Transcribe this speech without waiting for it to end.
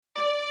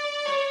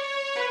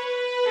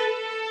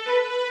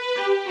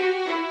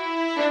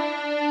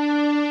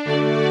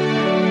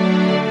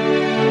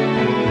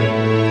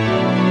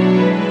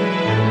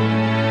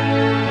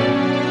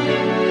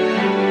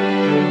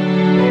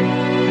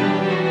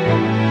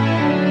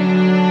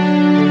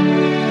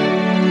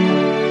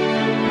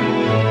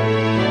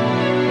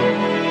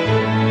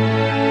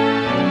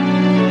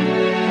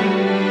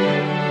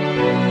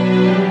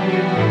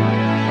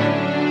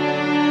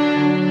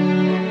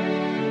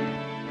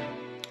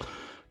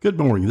Good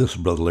morning. This is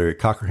Brother Larry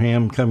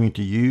Cockerham coming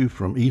to you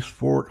from East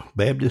Fork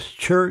Baptist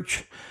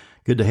Church.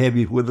 Good to have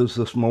you with us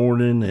this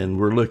morning, and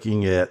we're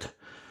looking at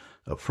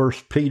 1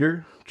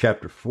 Peter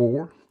chapter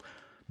 4,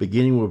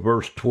 beginning with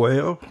verse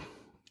 12.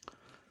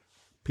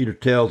 Peter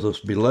tells us,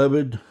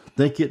 "Beloved,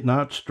 think it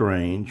not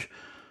strange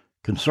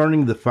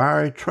concerning the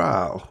fiery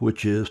trial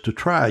which is to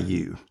try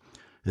you,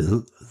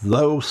 as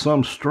though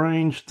some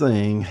strange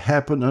thing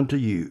happened unto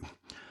you.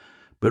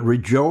 But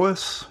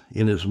rejoice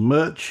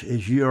inasmuch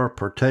as ye are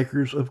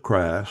partakers of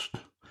Christ's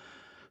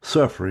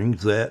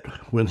sufferings, that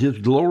when his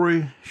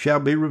glory shall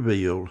be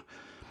revealed,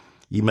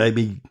 ye may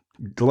be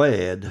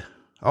glad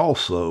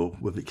also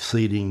with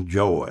exceeding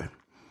joy.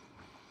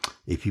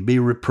 If ye be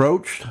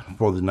reproached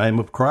for the name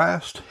of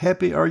Christ,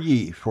 happy are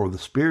ye, for the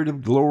Spirit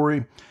of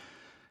glory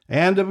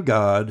and of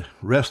God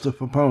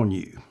resteth upon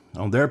you.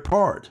 On their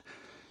part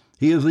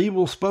he is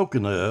evil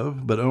spoken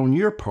of, but on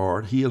your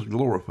part he is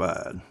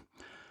glorified.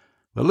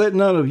 But let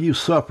none of you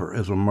suffer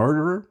as a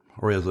murderer,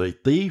 or as a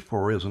thief,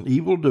 or as an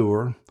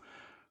evildoer,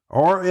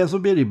 or as a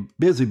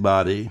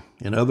busybody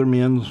in other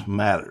men's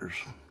matters.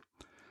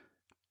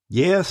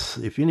 Yes,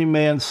 if any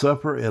man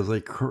suffer as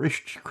a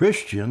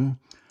Christian,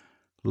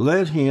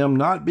 let him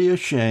not be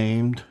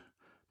ashamed,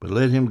 but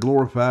let him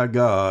glorify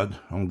God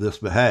on this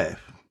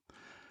behalf.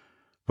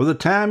 For the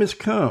time is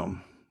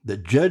come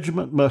that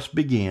judgment must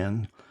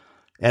begin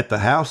at the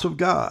house of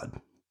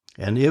God,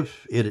 and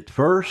if it at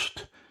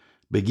first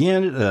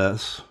begin at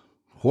us,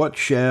 what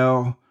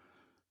shall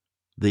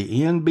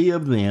the end be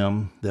of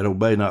them that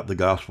obey not the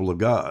gospel of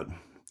God?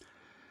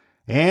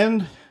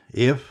 And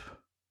if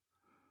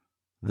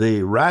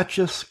the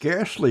righteous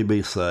scarcely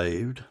be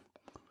saved,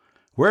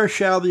 where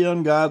shall the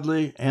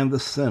ungodly and the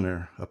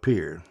sinner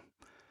appear?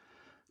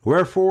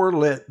 Wherefore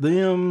let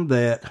them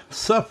that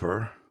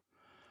suffer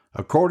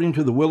according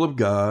to the will of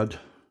God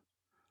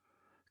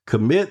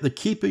commit the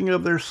keeping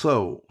of their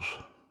souls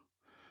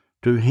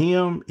to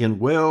him in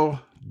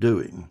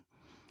well-doing,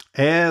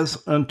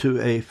 as unto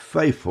a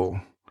faithful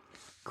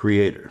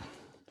Creator."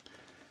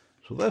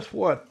 So that's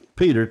what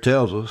Peter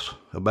tells us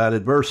about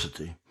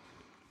adversity.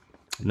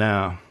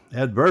 Now,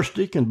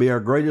 adversity can be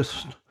our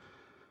greatest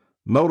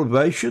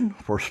motivation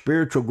for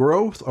spiritual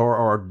growth or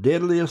our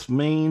deadliest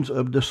means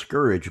of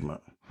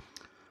discouragement.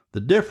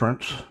 The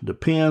difference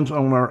depends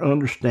on our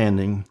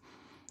understanding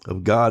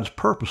of God's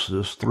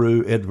purposes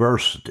through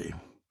adversity.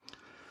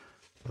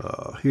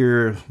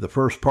 Here, the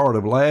first part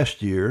of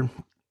last year,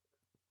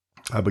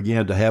 I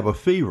began to have a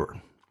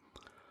fever.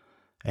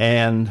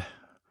 And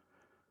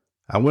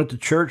I went to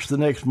church the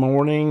next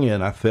morning,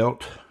 and I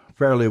felt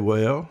fairly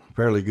well,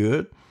 fairly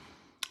good.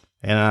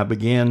 And I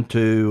began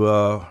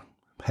to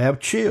have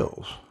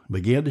chills,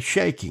 began to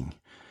shaking.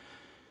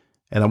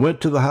 And I went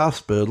to the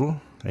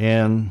hospital,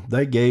 and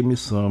they gave me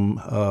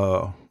some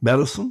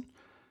medicine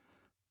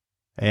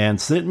and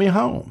sent me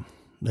home.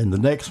 And the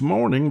next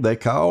morning, they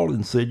called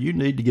and said, "You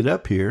need to get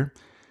up here."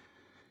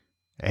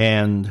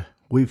 And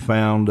we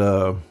found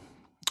a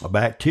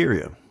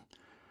bacteria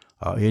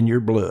in your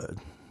blood.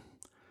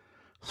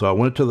 So I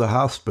went to the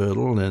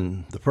hospital,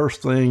 and the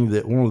first thing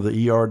that one of the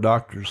ER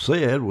doctors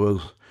said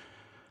was,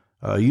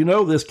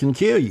 "This can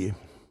kill you."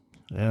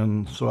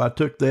 And so I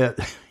took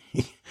that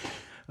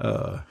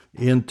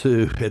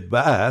into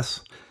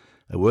advice.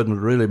 There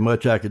wasn't really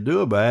much I could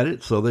do about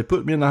it. So they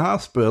put me in the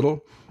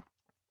hospital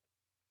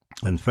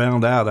and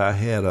found out I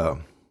had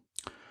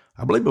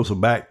I believe it was a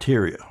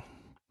bacteria,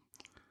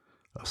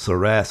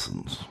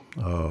 Saracens.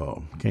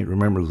 Can't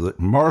remember, is it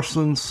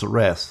Marsan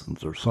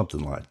Saracens or something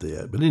like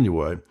that? But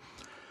anyway,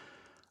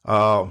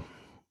 I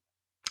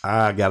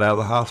got out of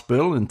the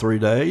hospital in 3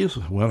 days,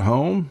 went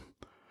home.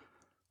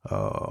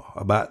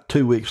 About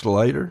 2 weeks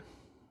later,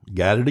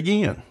 got it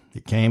again.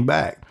 It came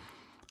back.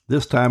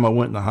 This time I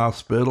went in the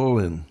hospital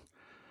and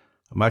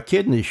my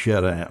kidneys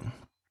shut down.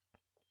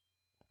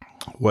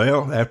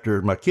 Well,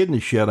 after my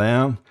kidneys shut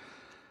down,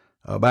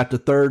 about the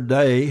third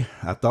day,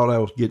 I thought I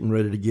was getting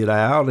ready to get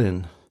out,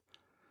 and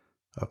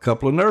a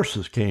couple of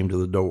nurses came to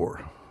the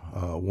door.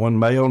 One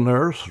male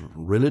nurse,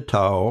 really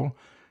tall,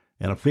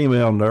 and a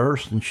female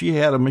nurse, and she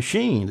had a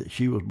machine that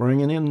she was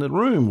bringing in the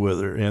room with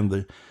her. And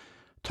the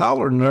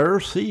taller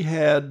nurse, he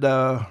had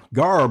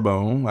garb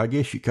on, I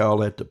guess you call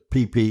that the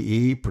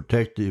PPE,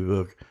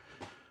 protective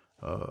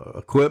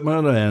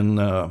equipment,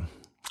 and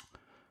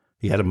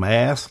he had a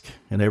mask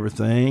and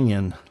everything,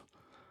 and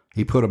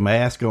he put a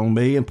mask on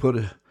me and put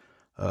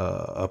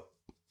a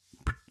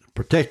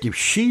protective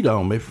sheet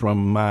on me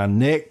from my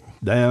neck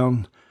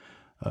down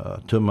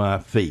to my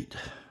feet.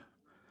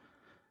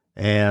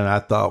 And I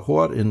thought,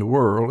 what in the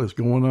world is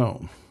going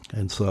on?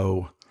 And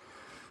so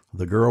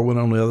the girl went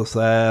on the other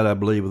side, I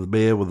believe, of the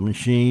bed with the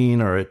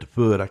machine, or at the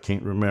foot, I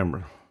can't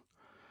remember.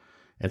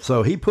 And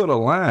so he put a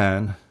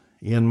line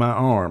in my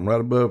arm, right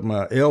above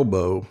my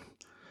elbow,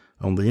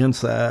 on the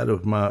inside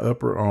of my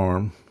upper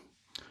arm.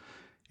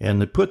 And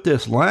they put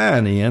this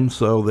line in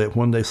so that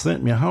when they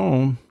sent me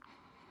home,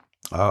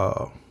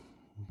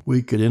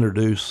 we could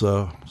introduce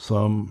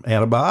some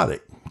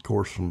antibiotic. Of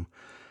course, from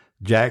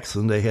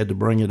Jackson, they had to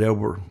bring it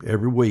over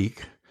every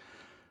week.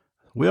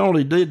 We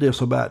only did this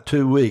about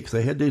 2 weeks.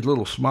 They had these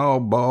little small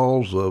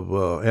balls of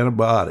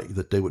antibiotic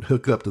that they would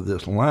hook up to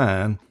this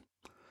line.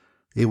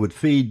 It would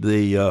feed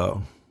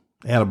the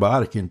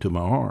antibiotic into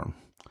my arm.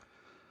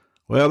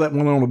 Well, that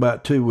went on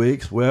about 2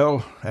 weeks.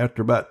 Well,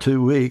 after about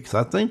 2 weeks,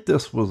 I think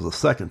this was the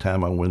second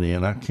time I went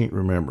in. I can't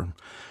remember.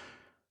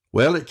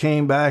 Well, it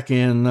came back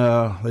and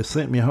they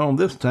sent me home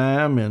this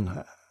time,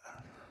 and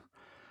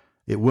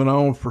it went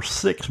on for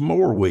 6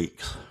 more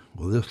weeks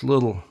with this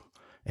little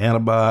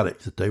antibiotic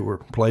that they were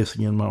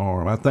placing in my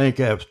arm. I think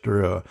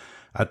after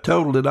I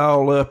totaled it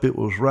all up, it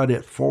was right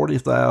at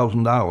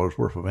 $40,000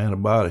 worth of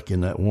antibiotic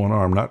in that one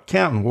arm, not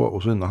counting what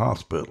was in the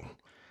hospital.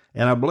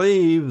 And I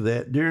believe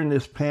that during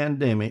this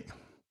pandemic,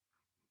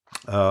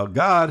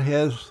 God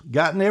has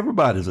gotten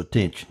everybody's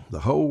attention,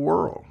 the whole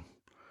world.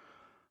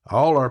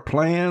 All our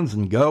plans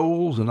and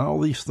goals and all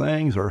these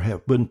things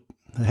have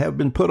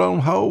been put on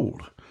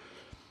hold.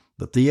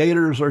 The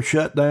theaters are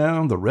shut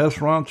down, the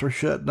restaurants are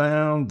shut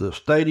down, the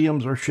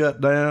stadiums are shut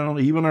down,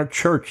 even our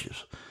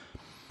churches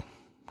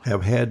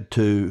have had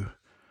to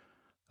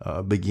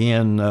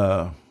begin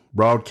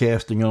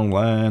broadcasting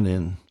online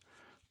and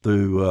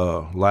through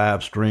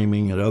live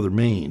streaming and other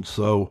means.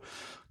 So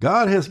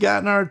God has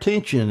gotten our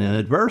attention, and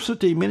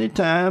adversity many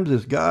times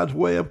is God's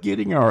way of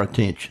getting our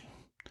attention.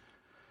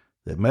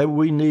 That maybe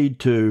we need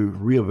to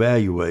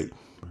reevaluate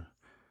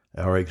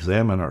or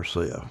examine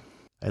ourselves.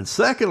 And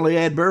secondly,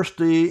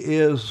 adversity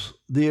is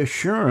the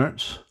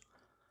assurance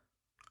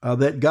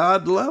that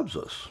God loves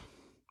us.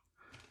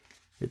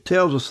 It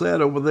tells us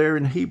that over there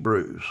in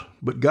Hebrews.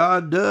 But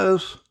God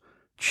does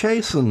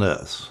chasten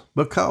us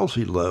because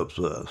he loves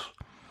us.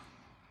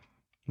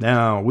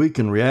 Now, we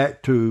can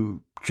react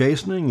to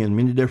chastening in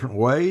many different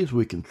ways.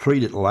 We can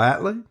treat it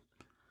lightly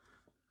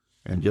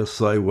and just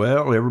say,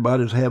 well,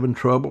 everybody's having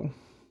trouble.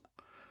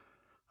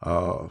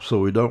 So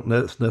we don't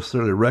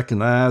necessarily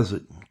recognize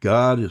that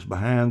God is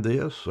behind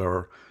this,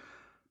 or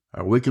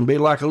we can be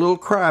like a little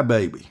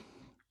crybaby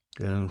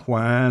and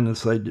whine and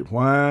say,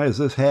 why is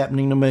this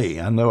happening to me?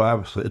 I know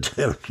I've said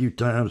that a few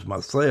times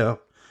myself.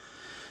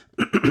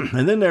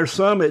 And then there's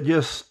some that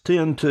just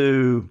tend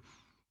to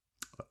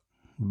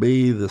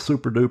be the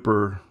super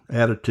duper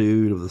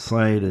attitude of the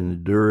saint and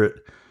endure it,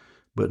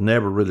 but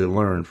never really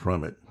learn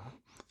from it.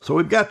 So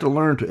we've got to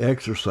learn to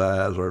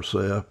exercise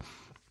ourselves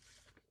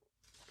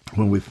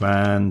when we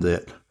find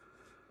that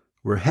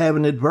we're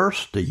having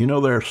adversity. You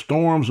know, there are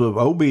storms of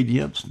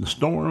obedience and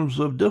storms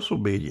of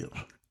disobedience.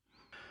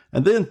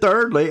 And then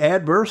thirdly,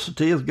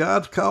 adversity is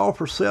God's call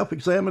for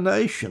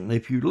self-examination.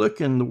 If you look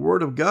in the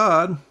Word of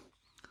God,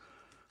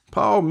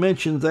 Paul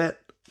mentions that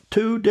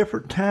 2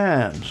 different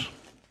times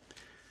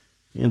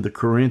in the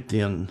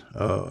Corinthian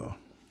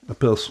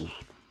epistles.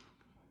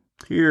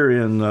 Here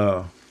in,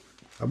 I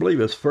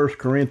believe it's 1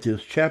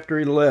 Corinthians chapter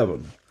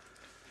 11.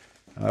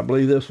 I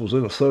believe this was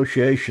in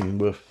association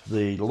with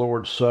the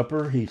Lord's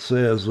Supper. He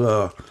says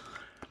in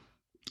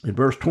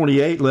verse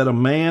 28, let a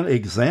man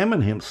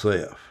examine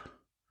himself.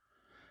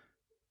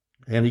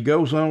 And he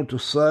goes on to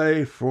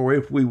say, for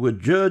if we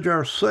would judge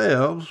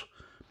ourselves,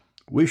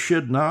 we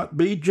should not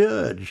be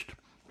judged.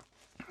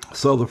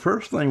 So the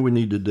first thing we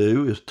need to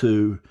do is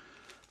to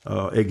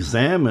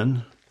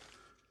examine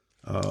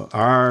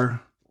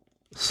our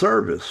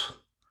service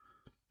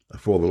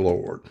for the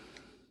Lord.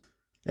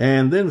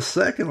 And then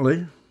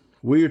secondly,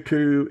 we are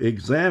to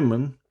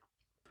examine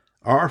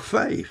our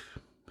faith.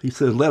 He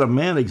says, let a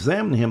man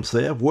examine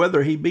himself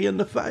whether he be in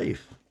the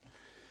faith.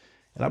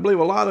 And I believe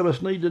a lot of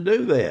us need to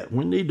do that.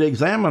 We need to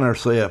examine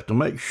ourselves to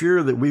make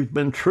sure that we've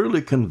been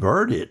truly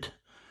converted.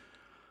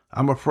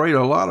 I'm afraid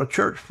a lot of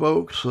church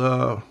folks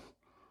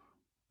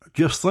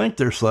just think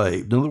they're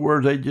saved. In other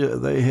words,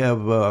 they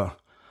have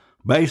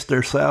based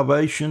their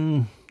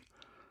salvation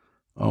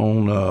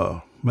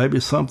on maybe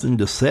something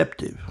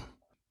deceptive.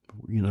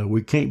 You know,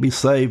 we can't be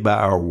saved by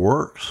our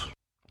works.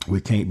 We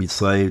can't be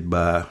saved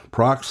by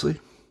proxy.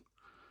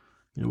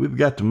 You know, we've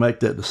got to make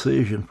that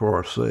decision for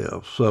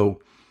ourselves. So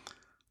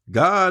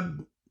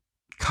God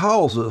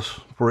calls us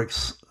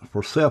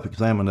for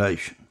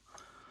self-examination.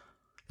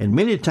 And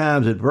many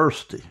times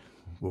adversity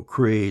will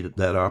create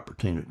that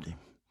opportunity.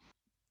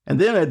 And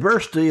then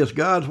adversity is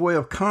God's way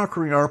of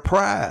conquering our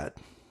pride.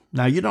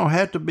 Now, you don't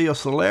have to be a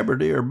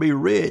celebrity or be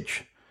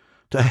rich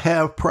to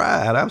have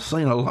pride. I've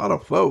seen a lot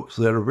of folks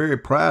that are very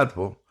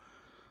prideful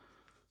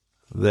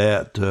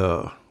that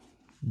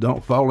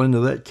don't fall into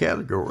that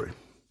category.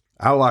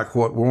 I like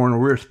what Warren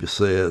Wiersbe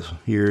says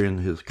here in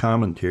his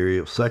commentary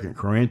of 2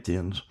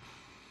 Corinthians.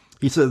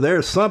 He said,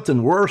 there's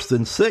something worse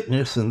than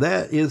sickness, and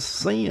that is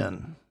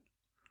sin.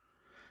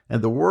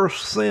 And the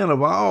worst sin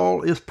of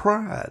all is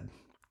pride.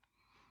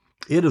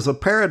 It is a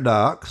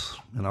paradox,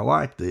 and I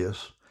like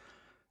this,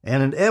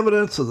 and an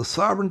evidence of the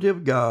sovereignty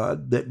of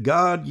God that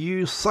God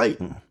used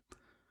Satan,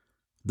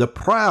 the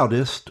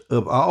proudest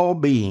of all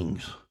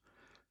beings,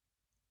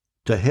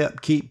 to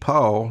help keep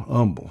Paul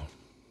humble.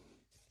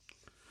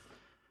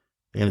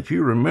 And if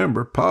you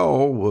remember,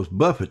 Paul was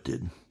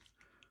buffeted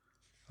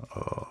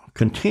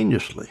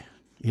continuously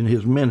in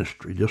his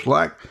ministry, just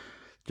like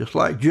just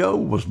like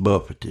Job was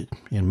buffeted.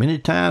 And many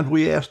times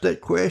we ask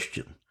that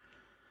question.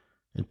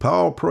 And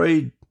Paul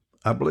prayed,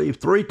 I believe,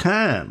 3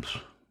 times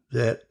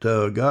that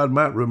God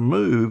might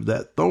remove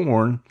that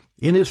thorn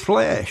in his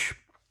flesh.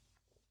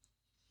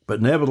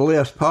 But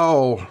nevertheless,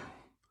 Paul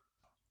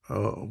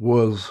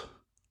was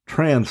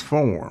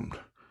transformed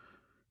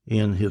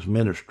in his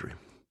ministry.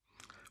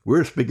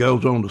 Wiersbe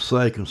goes on to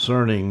say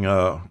concerning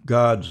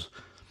God's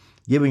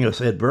giving us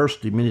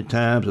adversity many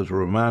times as a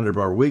reminder of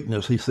our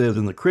weakness. He says,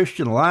 in the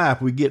Christian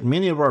life, we get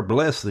many of our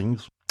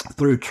blessings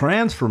through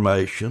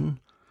transformation,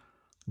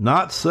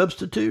 not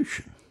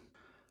substitution.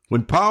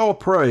 When Paul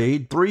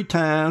prayed 3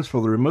 times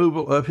for the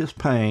removal of his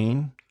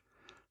pain,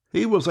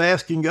 he was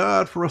asking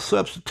God for a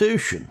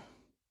substitution.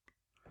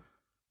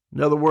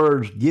 In other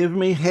words, give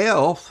me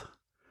health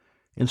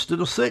instead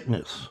of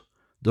sickness,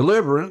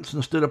 deliverance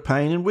instead of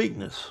pain and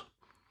weakness.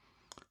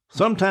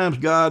 Sometimes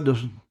God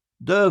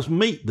does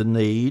meet the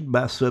need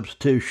by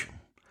substitution,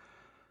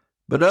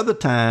 but other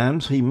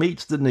times he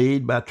meets the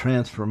need by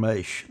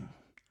transformation.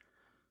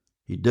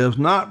 He does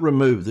not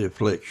remove the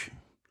affliction,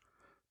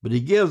 but he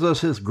gives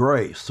us his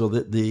grace so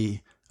that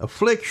the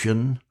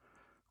affliction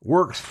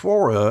works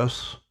for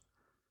us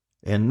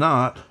and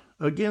not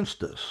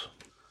against us.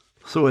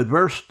 So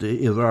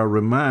adversity is our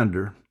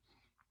reminder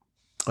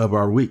of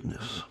our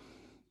weakness.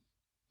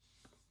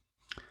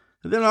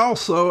 And then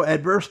also,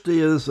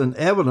 adversity is an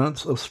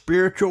evidence of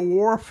spiritual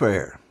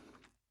warfare.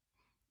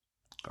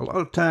 A lot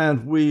of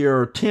times we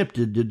are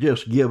tempted to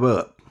just give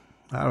up.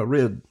 I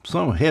read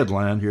some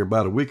headline here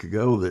about a week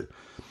ago that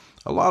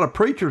a lot of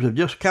preachers have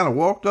just kind of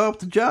walked off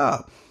the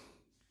job.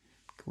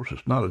 Of course,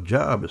 it's not a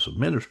job, it's a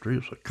ministry,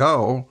 it's a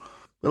call.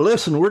 But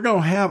listen, we're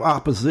going to have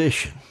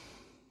opposition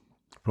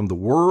from the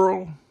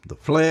world, the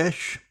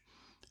flesh,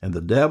 and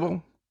the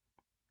devil.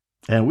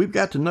 And we've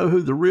got to know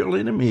who the real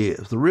enemy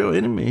is. The real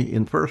enemy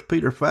in 1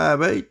 Peter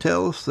 5:8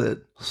 tells us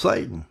that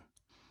Satan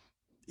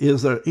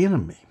is our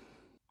enemy.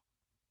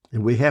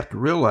 And we have to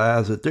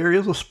realize that there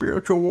is a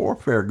spiritual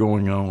warfare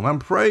going on. I'm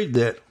afraid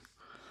that,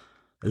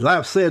 as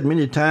I've said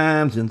many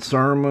times in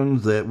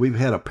sermons, that we've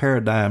had a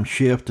paradigm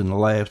shift in the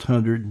last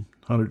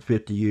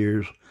 150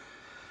 years.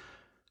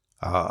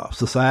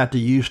 Society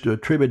used to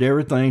attribute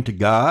everything to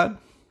God.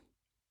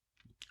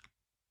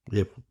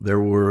 If there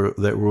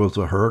was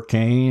a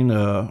hurricane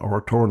or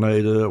a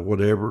tornado or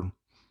whatever,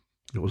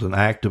 it was an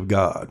act of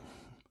God.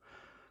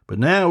 But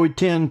now we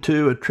tend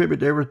to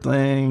attribute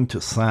everything to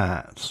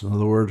science. In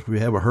other words, if we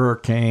have a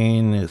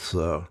hurricane,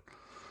 or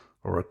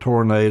a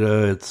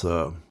tornado, it's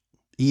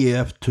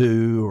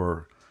EF2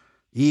 or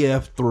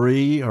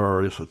EF3,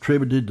 or it's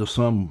attributed to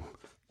some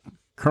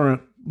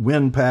current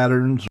wind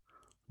patterns.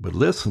 But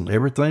listen,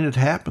 everything that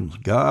happens,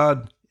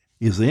 God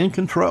is in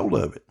control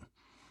of it.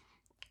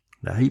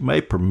 Now, he may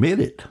permit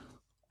it,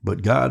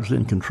 but God's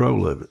in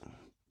control of it.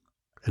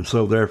 And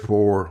so,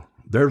 therefore,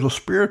 there's a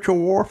spiritual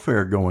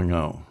warfare going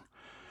on.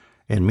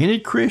 And many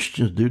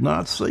Christians do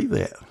not see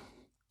that.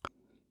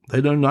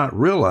 They do not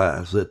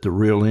realize that the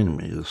real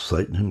enemy is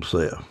Satan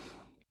himself.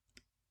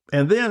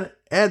 And then,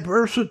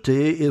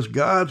 adversity is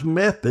God's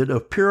method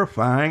of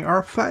purifying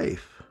our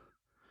faith.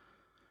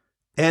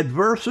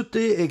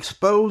 Adversity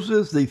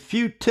exposes the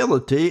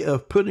futility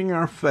of putting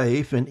our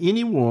faith in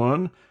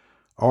anyone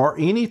or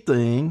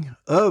anything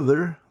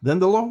other than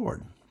the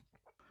Lord.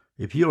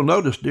 If you'll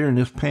notice during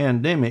this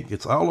pandemic,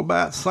 it's all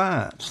about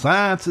science.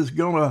 Science is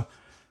going to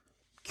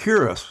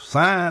cure us.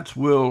 Science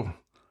will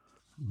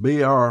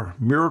be our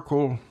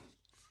miracle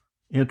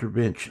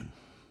intervention.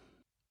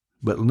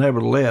 But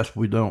nevertheless,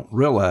 we don't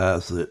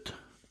realize that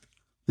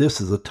this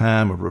is a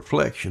time of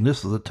reflection.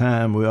 This is a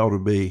time we ought to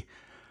be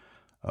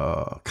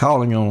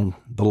calling on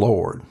the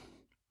Lord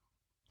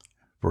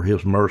for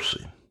his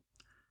mercy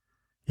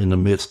in the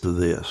midst of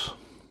this.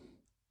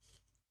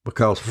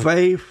 Because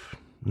faith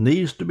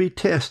needs to be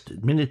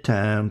tested many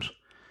times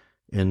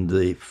in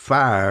the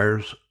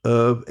fires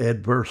of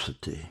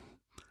adversity.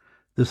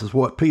 This is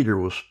what Peter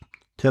was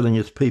telling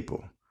his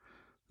people,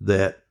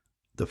 that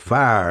the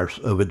fires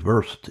of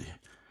adversity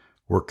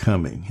were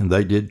coming, and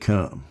they did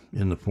come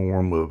in the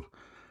form of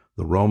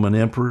the Roman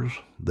emperors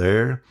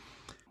there,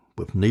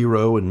 with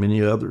Nero and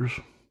many others.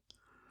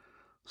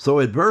 So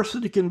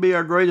adversity can be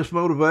our greatest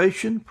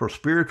motivation for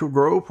spiritual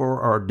growth or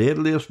our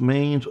deadliest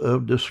means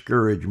of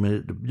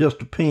discouragement. It just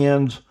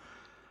depends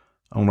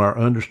on our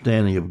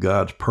understanding of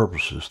God's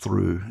purposes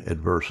through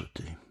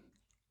adversity.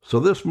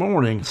 So this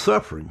morning,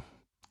 suffering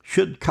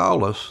should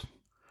call us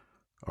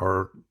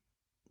or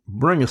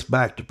bring us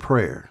back to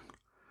prayer.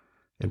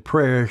 And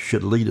prayer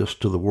should lead us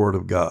to the Word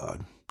of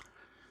God.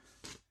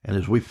 And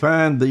as we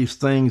find these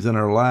things in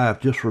our life,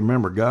 just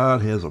remember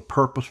God has a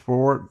purpose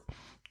for it.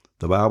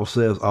 The Bible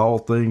says all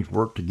things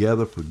work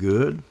together for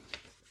good.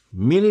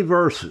 Many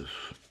verses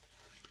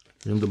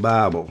in the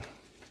Bible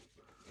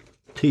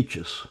teach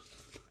us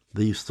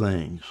these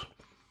things.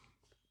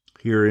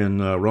 Here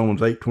in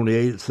Romans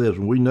 8:28, it says,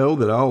 "We know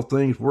that all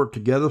things work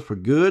together for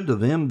good to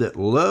them that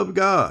love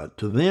God,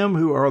 to them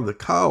who are the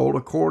called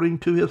according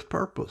to his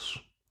purpose."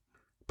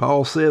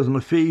 Paul says in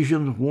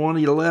Ephesians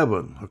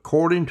 1:11,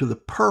 "According to the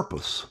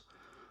purpose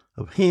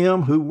of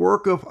him who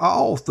worketh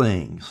all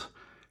things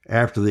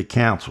after the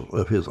counsel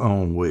of his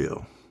own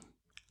will.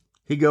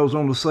 He goes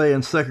on to say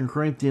in 2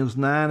 Corinthians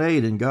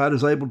 9:8, and God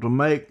is able to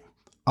make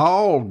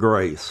all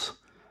grace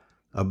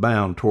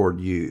abound toward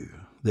you,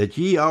 that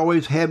ye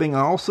always having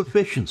all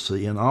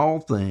sufficiency in all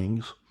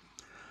things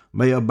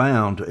may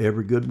abound to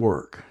every good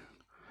work.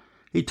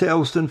 He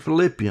tells us in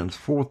Philippians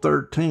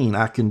 4:13,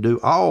 I can do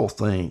all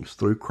things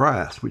through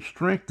Christ, which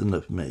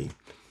strengtheneth me.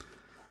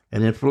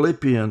 And in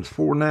Philippians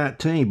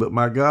 4:19, but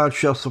my God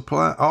shall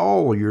supply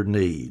all your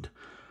need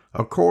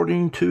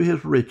according to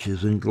his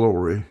riches in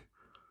glory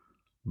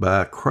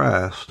by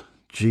Christ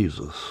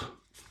Jesus.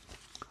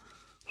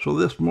 So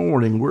this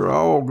morning, we're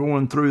all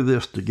going through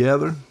this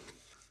together.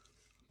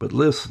 But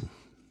listen,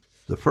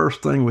 the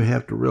first thing we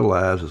have to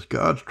realize is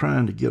God's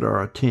trying to get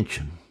our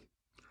attention.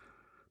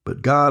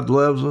 But God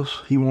loves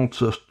us. He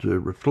wants us to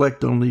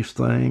reflect on these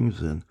things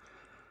and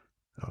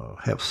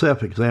have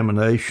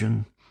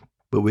self-examination.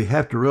 But we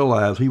have to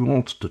realize he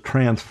wants to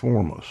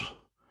transform us.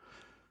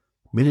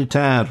 Many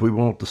times we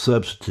want the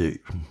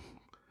substitute.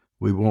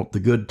 We want the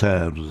good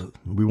times.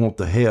 We want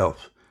the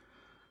health,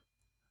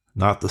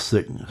 not the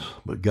sickness.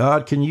 But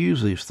God can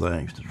use these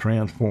things to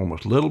transform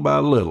us little by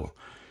little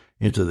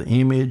into the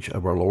image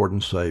of our Lord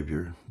and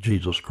Savior,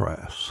 Jesus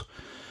Christ.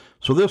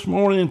 So this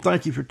morning,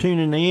 thank you for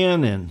tuning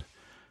in, and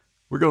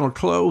we're going to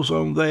close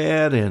on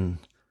that. And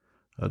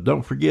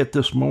don't forget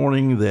this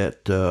morning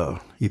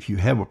that if you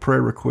have a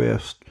prayer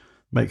request,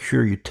 make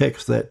sure you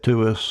text that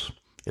to us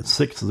at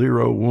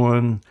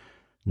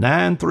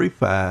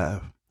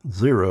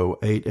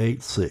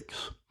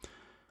 601-935-0886.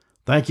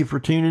 Thank you for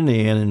tuning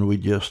in, and we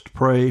just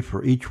pray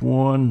for each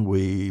one.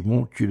 We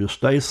want you to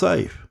stay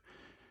safe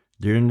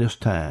during this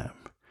time.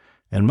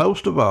 And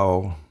most of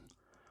all,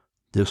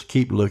 just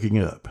keep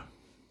looking up.